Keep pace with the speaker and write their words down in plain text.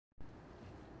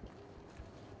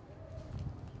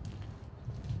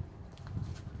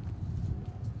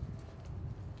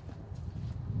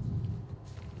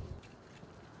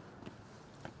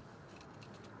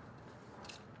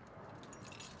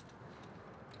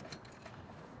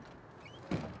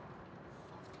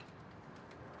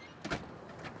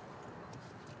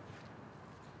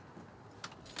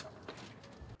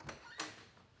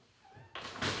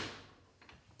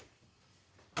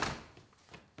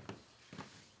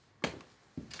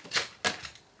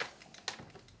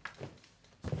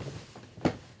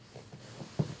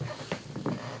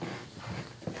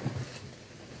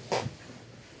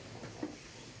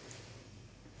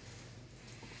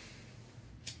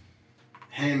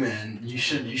Hey man, you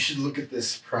should look at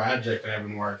this project that I've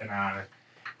been working on.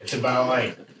 It's about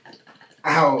like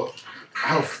how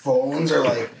phones are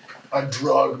like a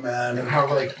drug, man, and how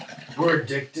like we're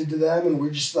addicted to them, and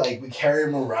we're just like we carry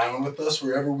them around with us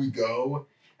wherever we go,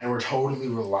 and we're totally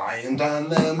reliant on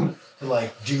them to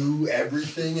like do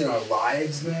everything in our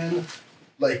lives, man.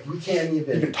 Like we can't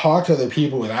even talk to other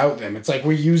people without them. It's like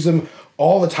we use them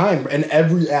all the time in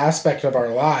every aspect of our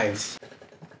lives.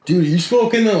 Dude, you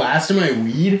smoking the last of my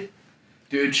weed?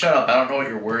 Dude, shut up. I don't know what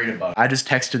you're worried about. I just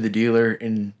texted the dealer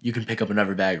and you can pick up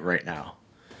another bag right now.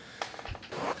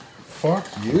 Fuck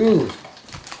you.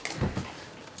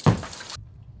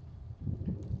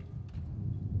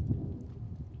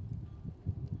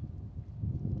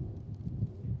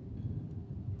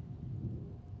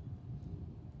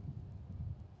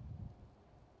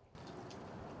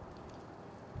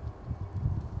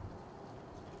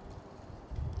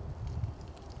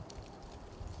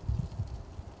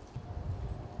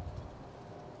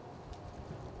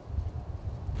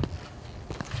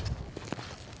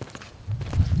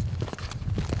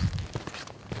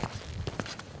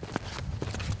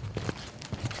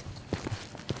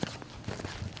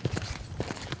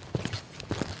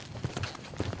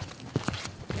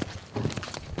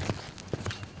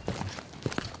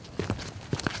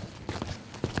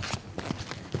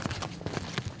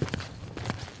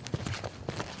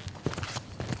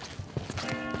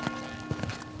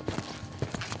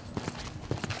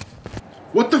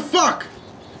 What the fuck?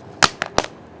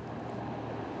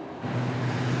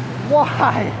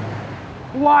 Why?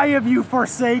 Why have you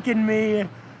forsaken me?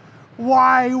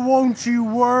 Why won't you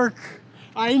work?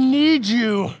 I need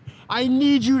you. I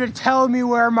need you to tell me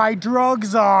where my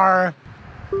drugs are.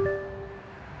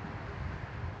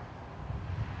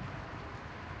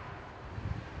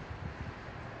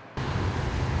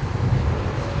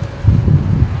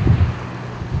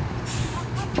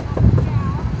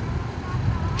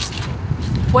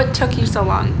 What took you so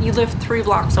long? You live 3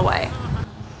 blocks away.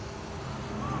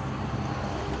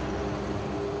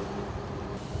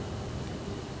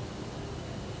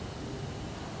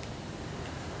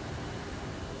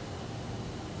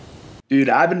 Dude,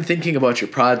 I've been thinking about your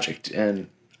project and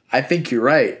I think you're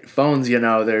right. Phones, you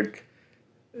know,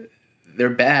 they're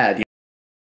bad.